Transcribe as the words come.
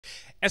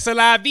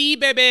S.L.I.V,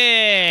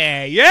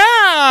 baby.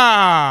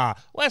 Yeah.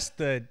 What's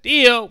the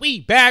deal? We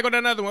back with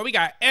another one. We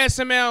got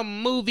SML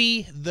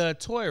Movie, the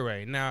toy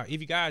ray. Now,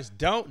 if you guys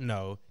don't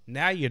know,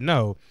 now you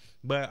know.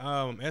 But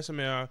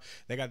SML,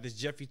 they got this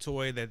Jeffy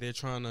toy that they're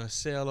trying to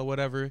sell or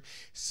whatever.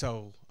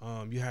 So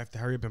you have to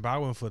hurry up and buy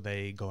one before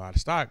they go out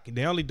of stock.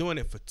 They're only doing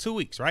it for 2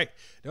 weeks, right?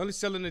 They're only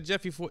selling the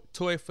Jeffy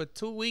toy for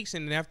 2 weeks,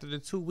 and then after the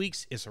 2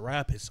 weeks, it's a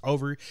wrap. It's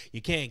over.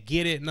 You can't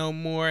get it no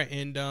more.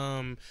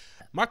 And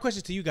my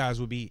question to you guys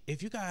would be,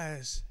 if you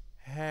guys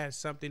had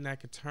something that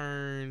could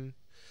turn,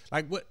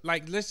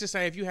 let's just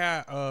say if you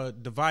had a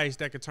device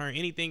that could turn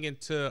anything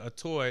into a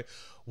toy,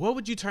 what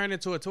would you turn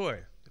into a toy?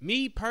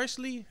 Me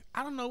personally,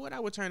 I don't know what I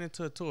would turn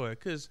into a toy,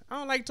 because I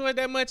don't like toys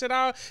that much at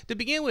all to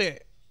begin with.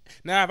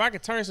 Now, if I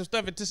could turn some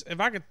stuff into, if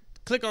I could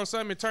click on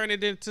something and turn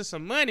it into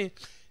some money,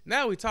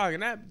 now we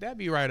talking. That'd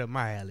be right up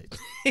my alley.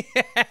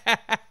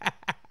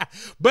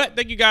 But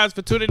thank you guys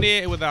for tuning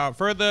in. And without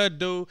further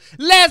ado,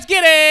 let's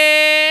get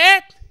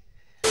it.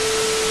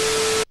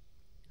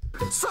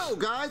 So,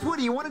 guys, what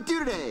do you want to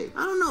do today?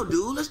 I don't know,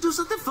 dude. Let's do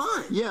something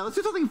fun. Yeah, let's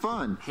do something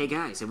fun. Hey,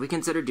 guys, have we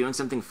considered doing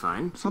something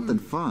fun? Something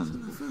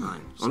fun?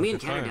 Fun. Well, me and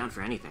Ken are down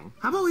for anything.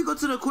 How about we go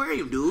to the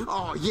aquarium, dude?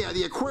 Oh, yeah,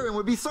 the aquarium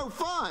would be so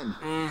fun.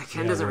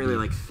 Ken doesn't really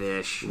like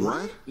fish.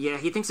 What? Yeah,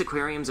 he thinks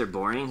aquariums are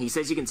boring. He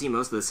says you can see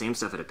most of the same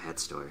stuff at a pet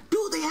store.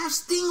 Dude, they have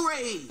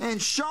stingrays.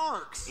 And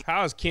sharks.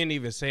 How is Ken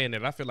even saying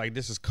that? I feel like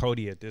this is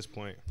Cody at this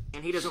point.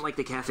 And he doesn't like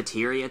the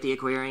cafeteria at the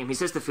aquarium. He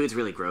says the food's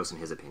really gross in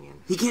his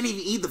opinion. He can't even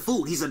eat the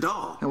food. He's a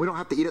dog. And we don't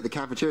have to eat at the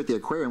cafeteria at the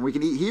aquarium. We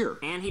can eat here.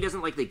 And he doesn't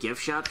like the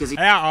gift shop because he...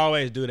 I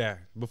always do that.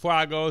 Before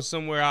I go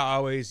somewhere, I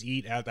always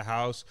eat at the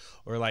house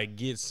or like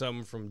get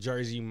something from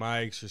Jersey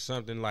Mike's or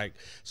something, like,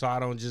 so I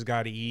don't just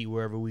got to eat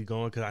wherever we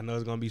going, because I know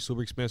it's going to be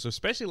super expensive,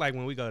 especially like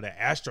when we go to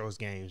Astros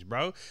games,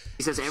 bro.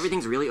 He says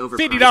everything's really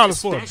overpriced.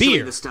 $50 for a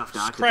beer. The stuffed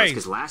octopus,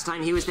 because last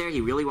time he was there, he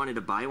really wanted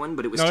to buy one,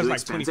 but it was too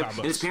expensive.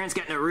 And his parents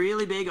got in a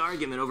really big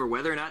argument over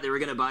whether or not they were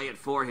going to buy it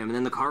for him. And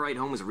then the car ride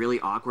home was really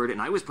awkward,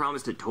 and I was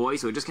promised a toy,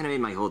 so it just kind of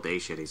made my whole day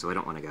shitty, so I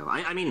don't want to go.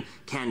 I mean,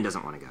 Ken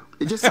doesn't want to go.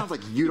 It just sounds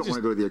like you don't want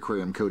to go to the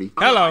aquarium, Cody.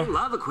 Oh, hello. I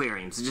love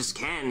aquariums. It's just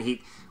Ken,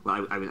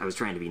 well, I was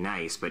trying to be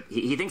nice, but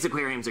he thinks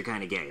aquariums are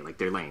kind of gay, like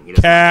they're lame. He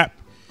Cap.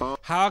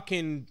 How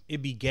can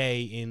it be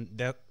gay in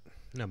that?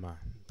 Never mind.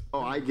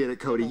 Oh, I get it,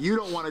 Cody. You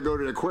don't want to go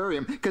to the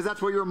aquarium because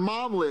that's where your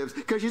mom lives,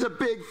 because she's a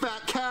big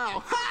fat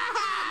cow.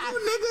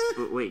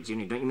 Nigga. Wait,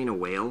 Junior, don't you mean a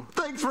whale?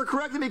 Thanks for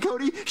correcting me,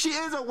 Cody. She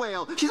is a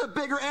whale. She's a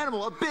bigger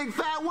animal, a big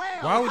fat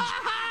whale.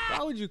 Why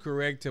would you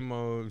correct him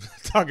on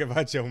talking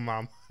about your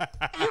mom?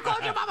 You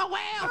called your mom a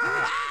whale.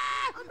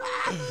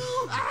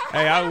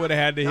 Hey, I would have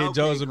had to hit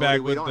Joseph Cody,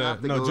 back with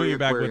the Junior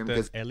back with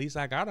the. At least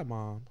I got a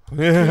mom.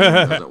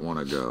 Doesn't want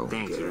to go.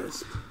 Thank you.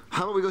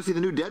 How about we go see the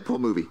new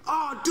Deadpool movie?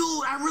 Oh,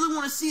 dude, I really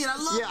want to see it.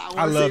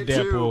 I love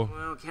Deadpool.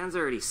 Well, Ken's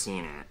already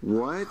seen it.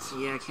 What?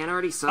 Yeah, Ken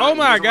already saw it. Oh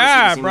my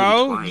God,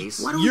 bro!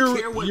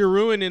 You're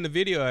ruining the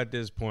video at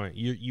this point.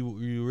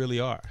 You really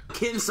are.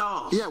 Ken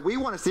saw. Yeah, we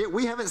want to see it.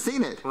 We haven't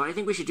seen it. Well, I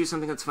think we should do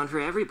something that's fun for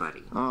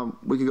everybody.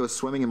 We can go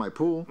swimming in my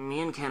pool.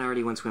 Me and Ken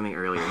already went swimming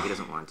earlier. He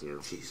doesn't want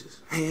to.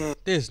 Jesus.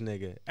 This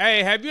nigga.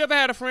 Hey, have you ever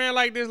had a friend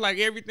like this? Like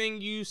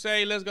everything you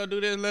say, let's go do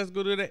this, let's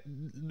go do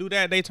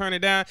that, they turn it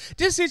down.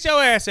 Just sit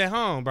your ass at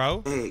home,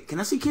 bro. Hey, can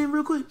I see Ken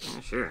real quick?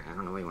 Yeah, sure. I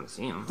don't know why you want to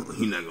see him.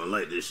 He's not gonna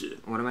like this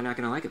shit. What am I not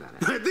gonna like about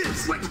it?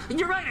 This. Wait,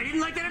 you're right. I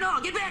didn't like that at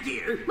all. Get back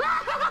here.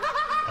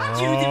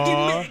 Joseph, get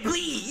back,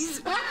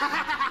 please.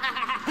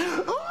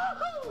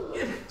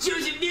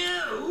 Joseph,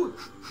 no.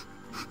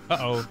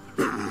 Uh-oh.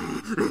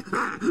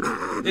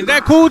 Is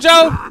that cool,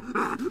 Joe?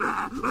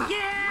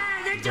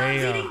 Yeah, they're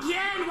dog's eating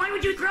Ken. Why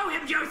would you throw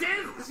him,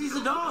 Joseph? He's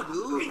a dog,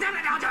 dude. He's not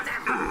a dog,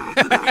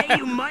 Joseph. Hey,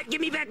 you mutt.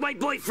 Give me back my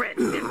boyfriend.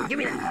 Give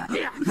me that.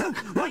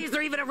 Why is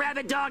there even a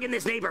rabid dog in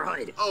this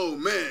neighborhood? Oh,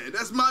 man,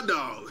 that's my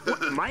dog.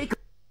 What, Mike?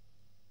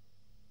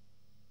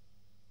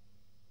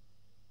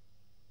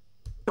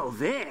 Oh,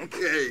 Vic.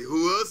 Hey,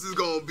 who else is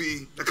gonna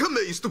be? Now come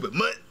here, you stupid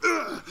mutt.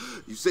 Ugh.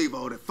 You save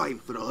all that fighting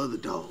for the other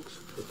dogs.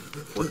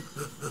 What?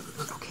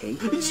 Okay.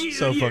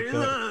 So fucked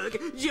up.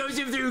 Look,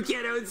 Joseph threw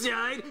Ken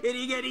outside, and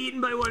he got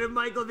eaten by one of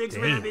Michael Vick's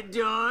rabid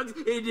dogs,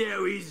 and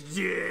now he's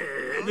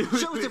dead.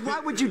 Joseph, why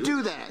would you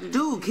do that?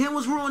 Dude, Ken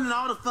was ruining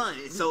all the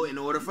fun. So in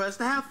order for us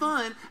to have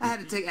fun, I had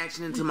to take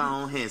action into my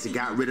own hands and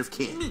got rid of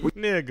Ken.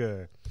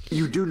 Nigga.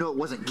 You do know it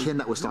wasn't Ken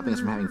that was stopping us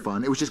from having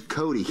fun. It was just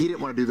Cody. He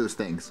didn't want to do those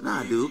things.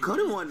 Nah, dude,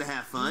 Cody wanted to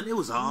have fun. It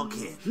was all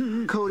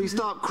Ken. Cody,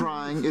 stop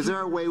crying. Is there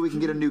a way we can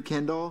get a new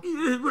Ken doll?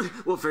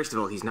 Well, first of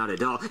all, he's not a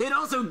doll. And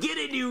also, get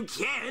a new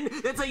Ken.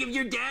 That's like if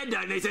your dad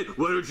died and they said,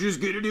 why don't you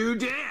just get a new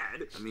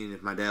dad? I mean,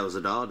 if my dad was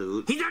a doll,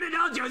 dude. He's not a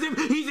doll, Joseph.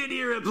 He's an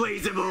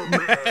irreplaceable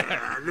man.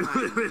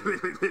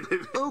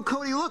 Oh,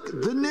 Cody, look,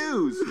 the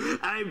news.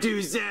 I'm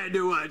too sad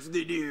to watch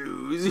the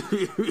news.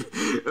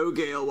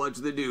 Okay, I'll watch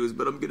the news,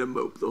 but I'm gonna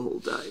mope the whole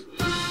time.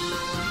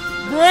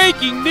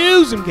 Breaking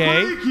news, MK.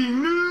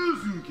 Breaking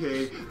news, MK.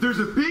 Okay, there's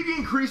a big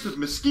increase of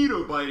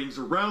mosquito bitings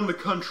around the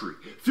country.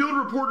 Field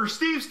reporter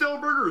Steve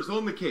Stelberger is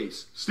on the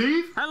case.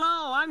 Steve?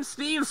 Hello, I'm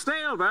Steve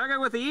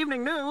Stelberger with the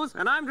Evening News,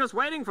 and I'm just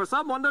waiting for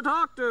someone to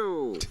talk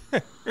to.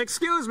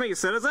 Excuse me,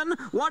 citizen,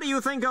 what do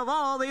you think of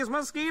all these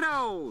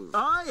mosquitoes?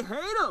 I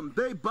hate them.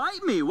 They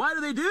bite me. Why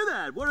do they do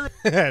that? What are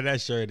they? That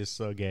shirt is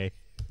so gay.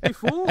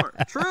 Before.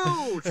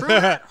 True,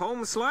 that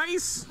home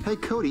slice. Hey,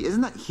 Cody, isn't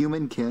that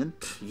human kin?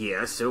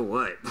 Yeah, so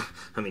what?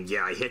 I mean,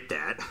 yeah, I hit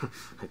that.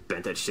 I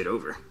bent that shit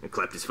over and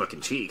clapped his fucking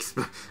cheeks.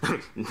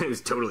 It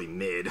was totally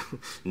mid.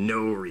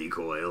 No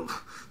recoil.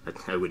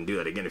 I wouldn't do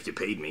that again if you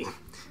paid me.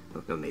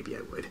 Well, maybe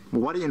I would.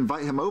 Well, why do you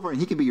invite him over and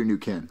he can be your new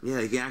kin?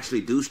 Yeah, he can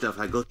actually do stuff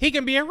like go He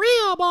can be a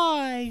real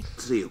boy.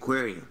 to the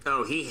aquarium.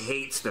 Oh, he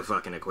hates the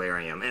fucking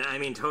aquarium. And I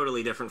mean,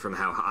 totally different from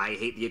how I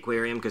hate the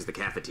aquarium because the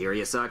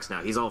cafeteria sucks.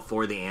 Now, he's all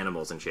for the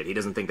animals and shit. He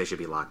doesn't think they should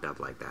be locked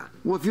up like that.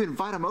 Well, if you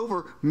invite him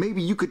over,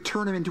 maybe you could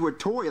turn him into a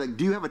toy. Like,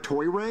 do you have a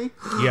toy, Ray?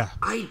 Yeah.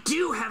 I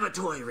do have a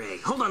toy, Ray.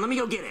 Hold on, let me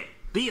go get it.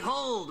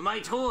 Behold, my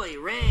toy,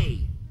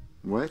 Ray.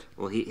 What?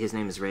 Well, his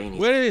name is Ray, and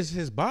he's Where is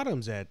his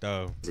bottoms at,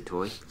 though? a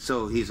toy.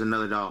 So he's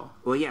another doll.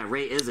 Well, yeah,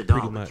 Ray is a doll,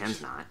 Pretty but much.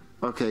 Ken's not.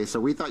 Okay,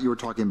 so we thought you were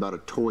talking about a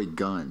toy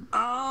gun.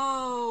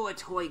 Oh, a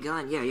toy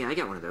gun. Yeah, I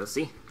got one of those.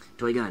 See?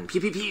 Toy gun. Pew,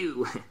 pew,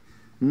 pew.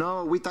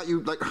 No, we thought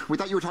you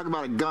were talking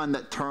about a gun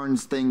that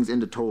turns things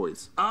into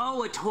toys.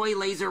 Oh, a toy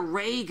laser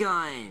ray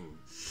gun.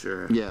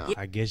 Sure. Yeah.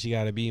 I guess you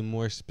gotta be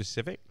more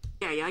specific.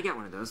 Yeah, I got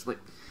one of those. Look.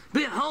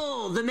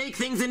 Behold, the make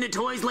things into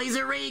toys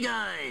laser ray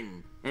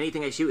gun.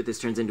 Anything I shoot with this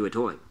turns into a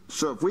toy.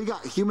 So if we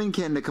got human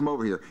kin to come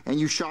over here and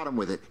you shot him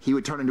with it, he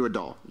would turn into a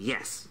doll.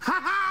 Yes. Ha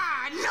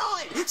ha!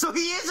 I knew it! So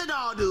he is a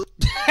doll, dude.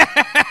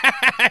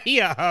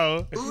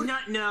 Yo.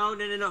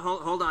 No.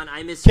 Hold on.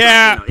 I missed.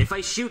 Cap. You know, if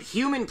I shoot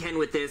human Ken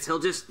with this, he'll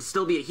just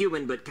still be a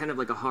human, but kind of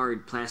like a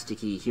hard,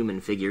 plasticky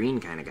human figurine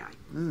kind of guy.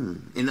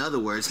 In other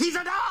words, he's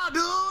a doll,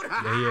 dude!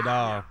 Yeah, he a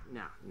doll.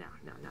 No.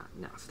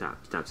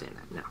 Stop saying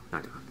that. No,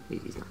 not doll.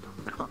 He's not doll.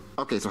 No.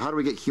 Okay, so how do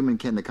we get human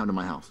kin to come to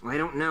my house? I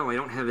don't know. I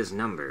don't have his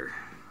number.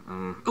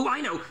 Oh,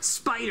 I know.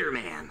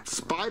 Spider-Man.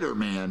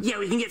 Spider-Man? Yeah,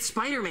 we can get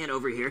Spider-Man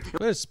over here.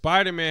 What does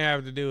Spider-Man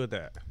have to do with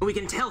that? We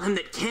can tell him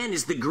that Ken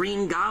is the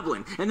Green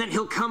Goblin, and then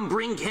he'll come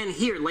bring Ken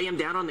here, lay him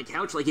down on the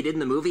couch like he did in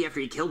the movie after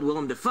he killed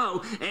Willem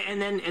Dafoe,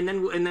 and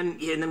then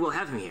we'll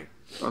have him here.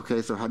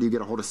 Okay, so how do you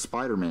get a hold of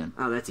Spider-Man?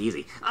 Oh, that's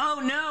easy. Oh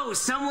no,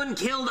 someone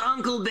killed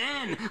Uncle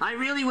Ben. I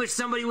really wish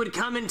somebody would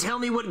come and tell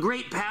me what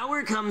great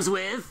power comes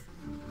with.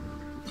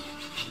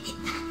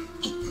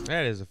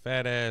 That is a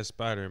fat ass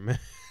Spider-Man.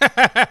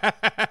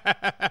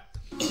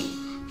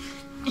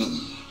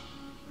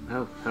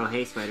 Oh,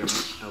 hey, Spider-Man.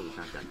 Oh, he's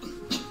not done.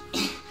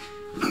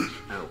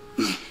 Oh.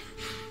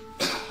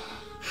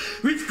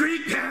 With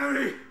great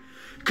power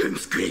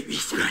comes great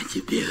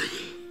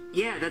responsibility.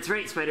 Yeah, that's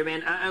right,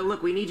 Spider-Man.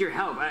 Look, we need your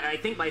help. I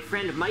think my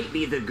friend might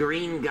be the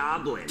Green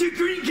Goblin. The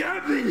Green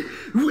Goblin?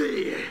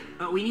 Where?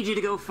 We need you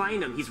to go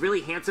find him. He's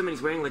really handsome and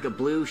he's wearing like a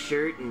blue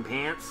shirt and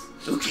pants.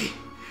 Okay,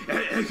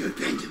 I'll go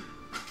find him.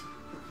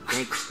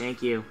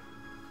 Thank you.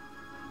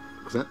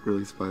 Is that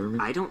really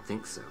Spider-Man? I don't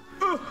think so.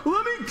 Let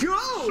me go!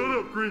 Shut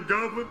up, Green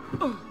Goblin.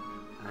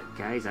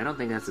 Guys, I don't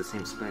think that's the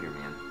same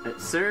Spider-Man.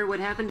 Sir, what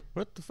happened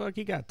What the fuck?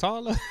 He got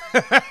taller?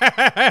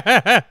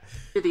 to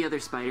the other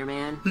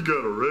Spider-Man? He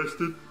got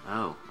arrested.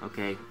 Oh,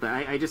 okay. But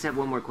I just have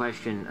one more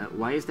question.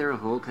 Why is there a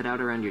hole cut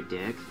out around your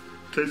dick?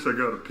 In case I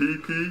got a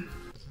PP.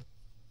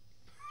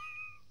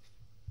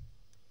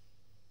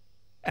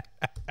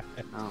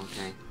 Oh,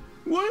 okay.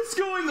 What is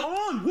going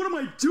on? What am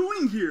I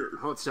doing here?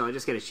 Hold still, I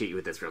just gotta shoot you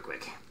with this real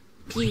quick.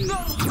 Pew.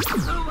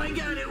 Oh my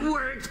god, it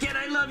worked! Ken,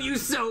 I love you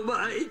so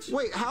much!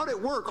 Wait, how'd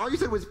it work? All you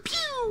said was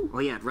pew!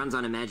 Well, yeah, it runs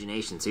on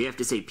imagination, so you have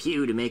to say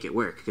pew to make it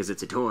work, because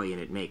it's a toy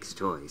and it makes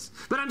toys.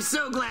 But I'm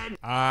so glad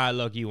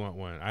Look, you want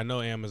one. I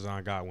know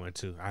Amazon got one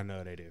too. I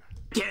know they do.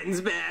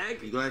 Ken's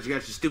back. You glad you got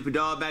your stupid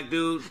doll back,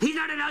 dude? He's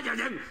not an adult.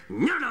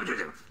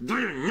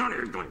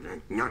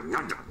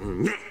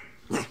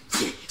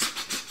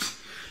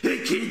 Hey,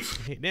 kids.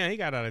 Damn, he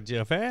got out of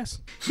jail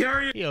fast.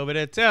 Sorry He over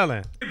there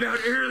telling. about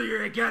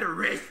earlier I got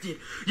arrested.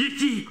 You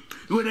see,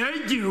 what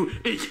I do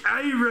is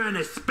I run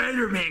a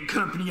Spider-Man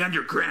company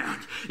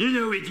underground. You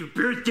know, we do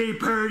birthday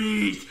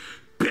parties,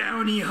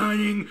 bounty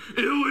hunting,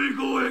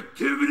 illegal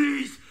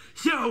activities.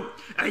 So,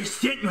 I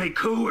sent my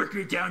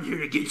coworker down here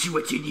to get you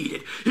what you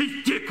needed.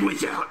 His dick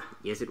was out.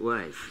 Yes, it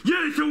was.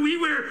 Yeah, so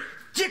we wear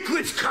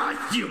dickless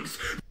costumes.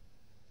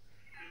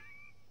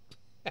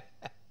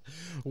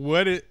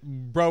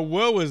 Bro,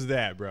 what was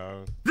that,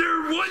 bro? They're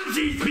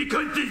onesies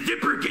because the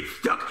zipper gets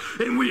stuck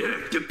and we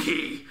have to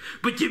pee.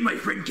 But did my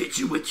friend get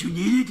you what you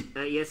needed?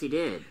 Yes, he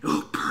did.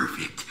 Oh,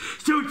 perfect.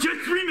 So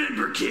just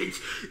remember,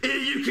 kids,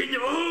 you can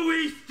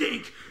always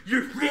thank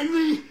your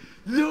friendly,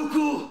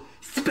 local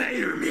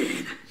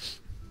Spider-Man.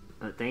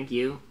 Thank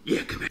you.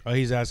 Yeah, come here. Oh,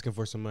 he's asking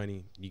for some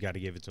money. You got to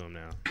give it to him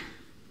now.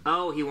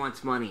 Oh, he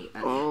wants money.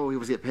 Oh, he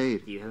was get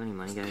paid. Do you have any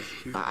money, guys?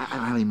 I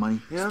don't have any money.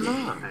 Yeah, no.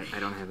 I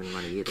don't have any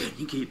money either.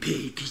 You get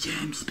paid because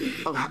I'm Spider.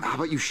 Oh, how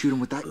about you shoot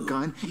him with that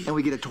gun and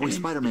we get a toy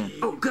Spider-Man?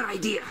 Oh, good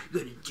idea.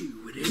 Gonna do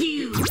whatever.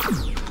 Pew!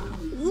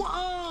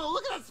 Whoa!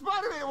 Look at that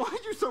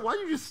Spider-Man. Why'd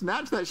you just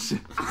snatch that shit?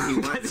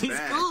 Because he's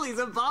cool. He's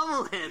a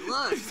bobblehead.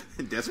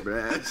 Look.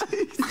 Desperate ass.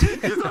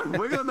 He's not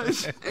wiggling that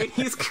shit. Hey,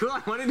 he's cool.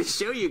 I wanted to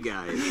show you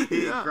guys.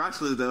 Yeah,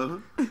 crotchless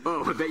though.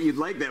 Oh, I bet you'd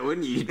like that,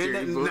 wouldn't you,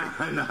 dirty boy?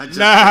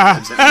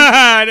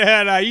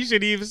 Nah, you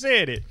shouldn't even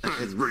said it.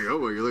 It's pretty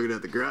over. You're looking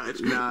at the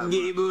crotch. Nah,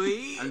 Yeah,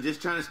 boy. I'm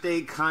just trying to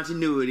stay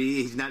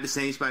continuity. He's not the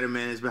same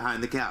Spider-Man as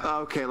behind the couch.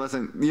 Okay,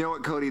 listen. You know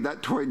what, Cody?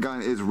 That toy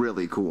gun is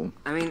really cool.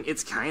 I mean,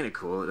 it's kind of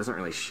cool. It doesn't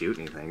really shoot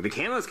anything. The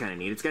camo's kind of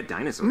neat. It's got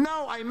dinosaurs.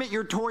 No, I meant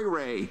your toy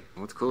Ray.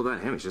 What's cool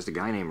about him? He's just a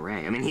guy named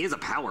Ray. I mean, he is a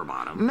power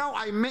bottom. No,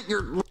 I meant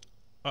your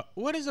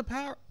What is a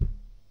power?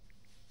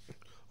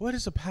 What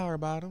is a power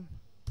bottom?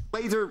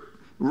 laser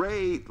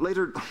Ray.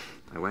 Laser.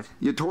 What?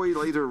 Your toy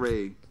laser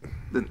Ray.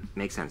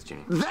 Makes sense,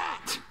 Junior.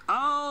 That!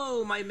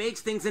 Oh, my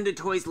makes things into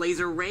toys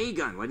laser ray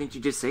gun. Why didn't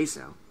you just say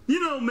so?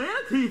 You know,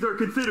 manatees are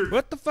considered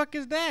What the fuck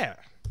is that?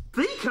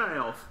 sea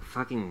cows.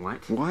 Fucking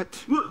what?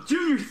 What? Look,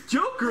 Junior's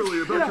joke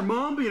earlier about your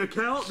mom being a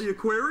cow at the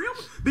aquarium,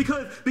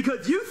 because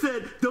you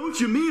said, don't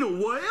you mean a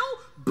whale?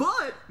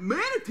 But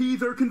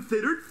manatees are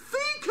considered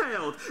sea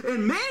cows,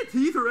 and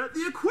manatees are at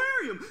the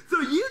aquarium, so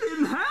you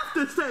didn't have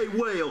to say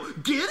whale.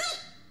 Get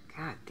it?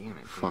 God damn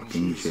it.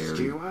 Fucking Jerry,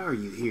 Jerry. why are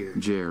you here?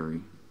 Jerry.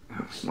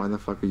 Why the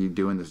fuck are you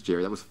doing this,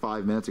 Jerry? That was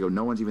 5 minutes ago.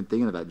 No one's even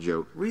thinking of that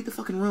joke. Read the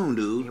fucking room,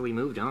 dude. Yeah, we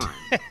moved on.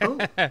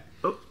 Oh,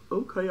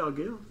 okay, I'll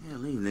get 'em. Yeah,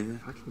 leave, nigga.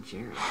 Fucking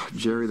Jerry.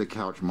 Jerry the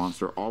Couch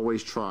Monster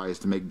always tries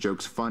to make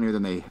jokes funnier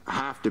than they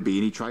have to be,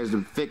 and he tries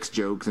to fix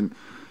jokes, and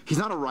he's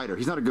not a writer.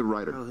 He's not a good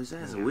writer. Oh, his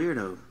ass is a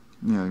weirdo.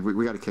 Yeah,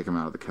 we got to kick him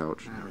out of the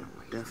couch.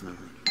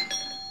 Definitely.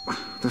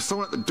 There's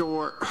someone at the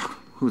door.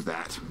 Who's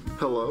that?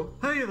 Hello?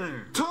 Hey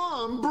there.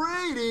 Tom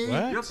Brady!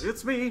 What? Yep,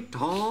 it's me,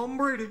 Tom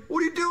Brady. What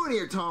are you doing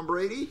here, Tom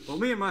Brady? Well,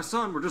 me and my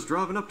son were just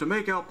driving up to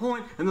Makeout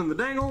Point, and then the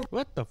dang old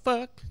What the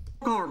fuck?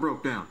 car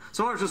broke down.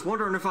 So I was just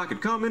wondering if I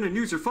could come in and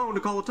use your phone to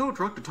call a tow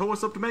truck to tow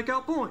us up to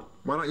Makeout Point.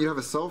 Why don't you have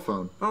a cell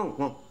phone? Oh,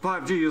 well,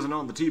 5G isn't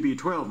on the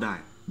TB12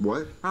 diet.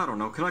 What? I don't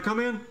know. Can I come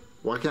in?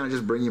 Why can't I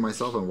just bring you my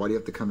cell phone? Why do you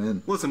have to come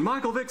in? Listen,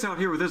 Michael Vick's out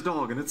here with his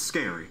dog, and it's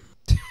scary.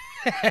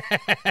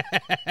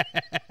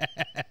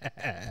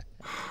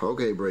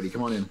 Okay, Brady,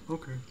 come on in.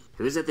 Okay.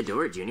 Who's at the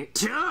door, Junior?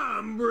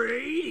 Tom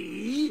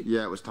Brady!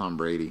 Yeah, it was Tom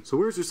Brady. So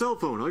where's your cell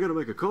phone? I gotta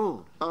make a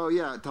call. Oh,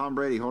 yeah, Tom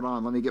Brady. Hold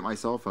on, let me get my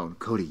cell phone.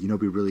 Cody, you know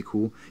it'd be really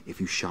cool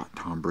if you shot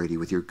Tom Brady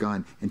with your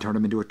gun and turned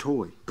him into a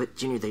toy. But,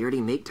 Junior, they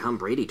already make Tom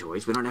Brady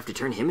toys. We don't have to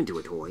turn him into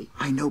a toy.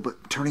 I know,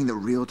 but turning the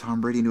real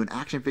Tom Brady into an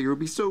action figure would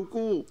be so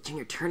cool.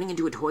 Junior, turning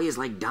into a toy is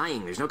like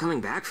dying. There's no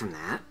coming back from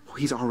that. Well,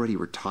 he's already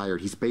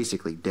retired. He's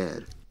basically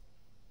dead.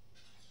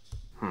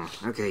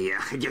 Okay,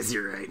 yeah, I guess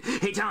you're right.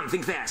 Hey, Tom,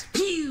 think fast.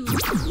 Pew!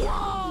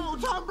 Whoa!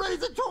 Tom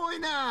Brady's a toy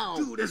now!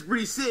 Dude, that's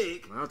pretty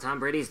sick. Well, Tom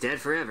Brady's dead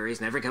forever.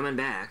 He's never coming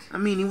back. I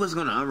mean, he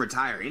wasn't gonna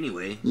unretire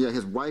anyway. Yeah,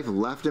 his wife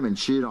left him and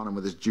cheated on him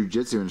with his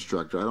jiu-jitsu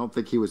instructor. I don't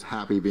think he was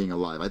happy being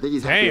alive. I think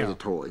he's happy as a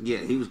toy. Yeah,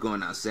 he was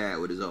going outside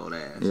with his old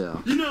ass.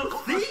 Yeah. You know,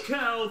 sea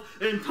cows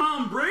and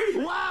Tom Brady.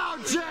 Wow,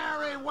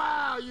 Jerry!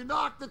 Wow, you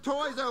knocked the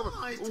toys over.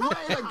 Way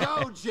to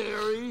go,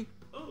 Jerry!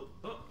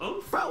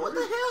 Bro, what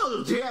the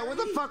hell? Yeah, what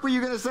the fuck were you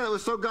gonna say? It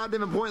was so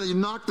goddamn important that you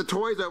knocked the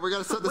toys over. We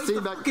gotta set the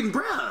scene back. Fucking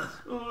bruh.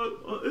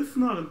 It's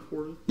not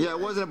important. Yeah, it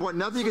wasn't important.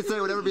 Nothing you could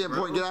say would ever be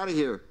important. Get out of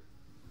here.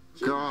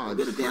 God.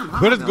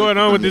 What is going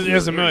on with this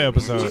SML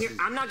episode? Junior,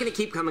 I'm not gonna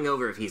keep coming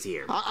over if he's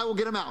here. I will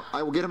get him out.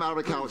 I will get him out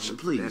of the couch.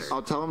 Please.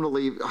 I'll tell him to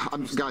leave.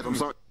 Guys, I'm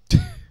sorry.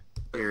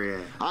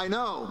 Area. I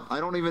know. I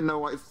don't even know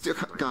why.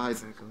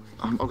 Guys,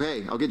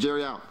 okay. I'll get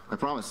Jerry out. I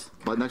promise.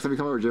 But next time you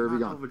come over, Jerry will be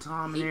gone. Over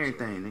Tom and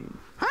everything, nigga.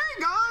 Hey,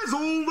 guys,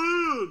 old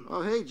man!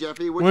 Oh, hey,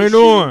 Jeffy. What When you you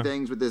shooting doing?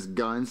 things with this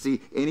gun,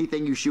 see,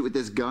 anything you shoot with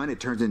this gun,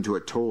 it turns into a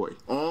toy.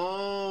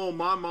 Oh,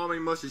 my mommy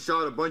must have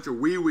shot a bunch of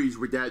wee-wees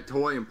with that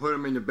toy and put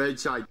them in the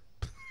bedside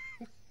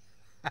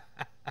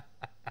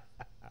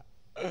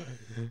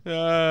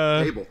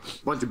table.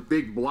 Bunch of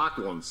big black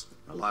ones.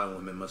 A lot of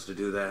women must have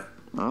do that.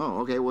 Oh,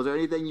 okay. Was there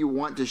anything you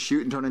want to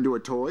shoot and turn into a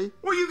toy?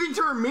 Well, you can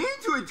turn me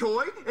into a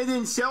toy and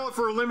then sell it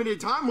for a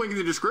limited time. Link in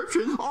the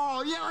description.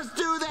 Oh, yeah, let's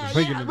do that.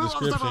 Link in Yeah, the move all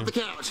the stuff off the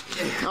couch.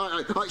 All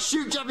right,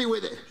 shoot Jeffy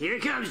with it. Here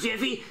it comes,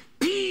 Jeffy.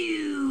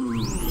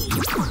 Pew!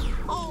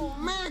 Oh,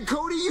 man,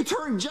 Cody, you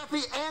turned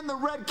Jeffy and the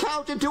red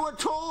couch into a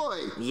toy.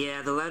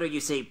 Yeah, the louder you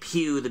say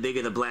pew, the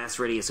bigger the blast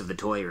radius of the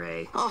toy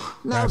ray. Oh,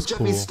 now That's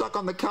Jeffy's cool. stuck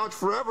on the couch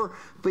forever,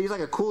 but he's like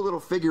a cool little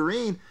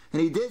figurine,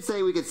 and he did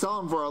say we could sell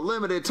him for a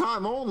limited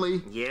time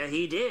only. Yeah,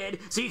 he did.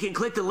 So you can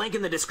click the link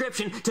in the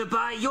description to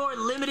buy your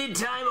limited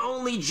time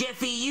only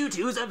Jeffy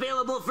U2s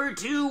available for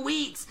 2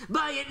 weeks.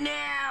 Buy it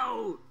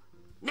now!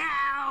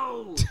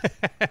 Now!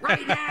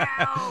 Right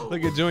now!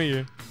 Look at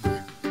Junior.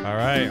 All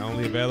right,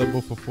 only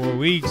available for 4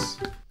 weeks.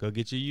 Go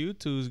get your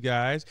YouTubes,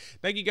 guys.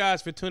 Thank you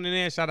guys for tuning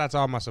in. Shout out to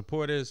all my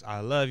supporters.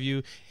 I love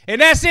you. And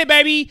that's it,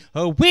 baby.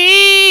 We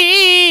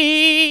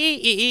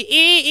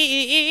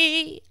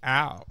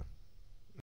out.